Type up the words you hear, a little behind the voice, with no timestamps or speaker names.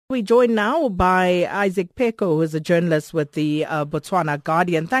We're joined now by Isaac Pheko, who is a journalist with the Botswana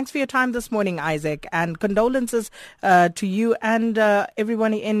Guardian. Thanks for your time this morning, Isaac, and condolences to you and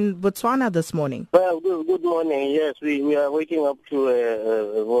everyone in Botswana this morning. Well, good morning. Yes, we are waking up to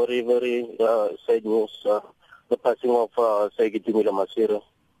a very, very sad news, the passing of Saigitumila Masire,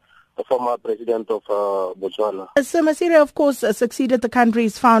 the former president of Botswana. Sir Masire, of course, succeeded the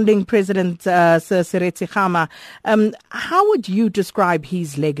country's founding president, Sir Seretse Khama. How would you describe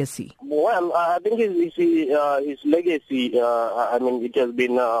his legacy? Well, I think his legacy, it has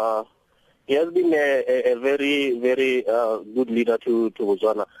been, he has been a very, very good leader to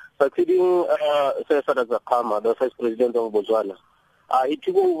Botswana. Succeeding Sir Seretse Khama, the first president of Botswana, he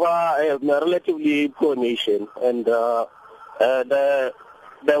took over a relatively poor nation, and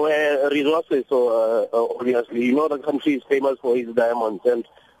there were resources, so obviously, the country is famous for its diamonds, and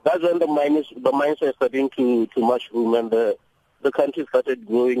that's when the mines were starting to mushroom, and the country started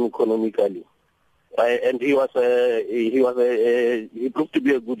growing economically. And he proved to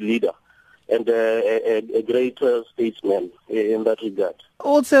be a good leader and a great statesman in that regard.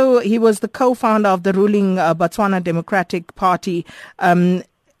 Also, he was the co-founder of the ruling Botswana Democratic Party,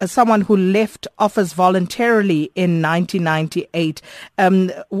 someone who left office voluntarily in 1998.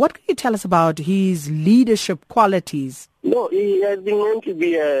 What can you tell us about his leadership qualities? No, he has been known to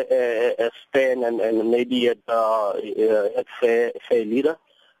be a stern and maybe a fair leader.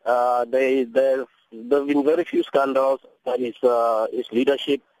 There have been very few scandals about his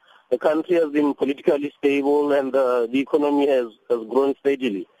leadership. The country has been politically stable, and the economy has grown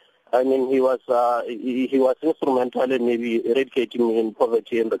steadily. I mean, he was instrumental in maybe eradicating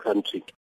poverty in the country.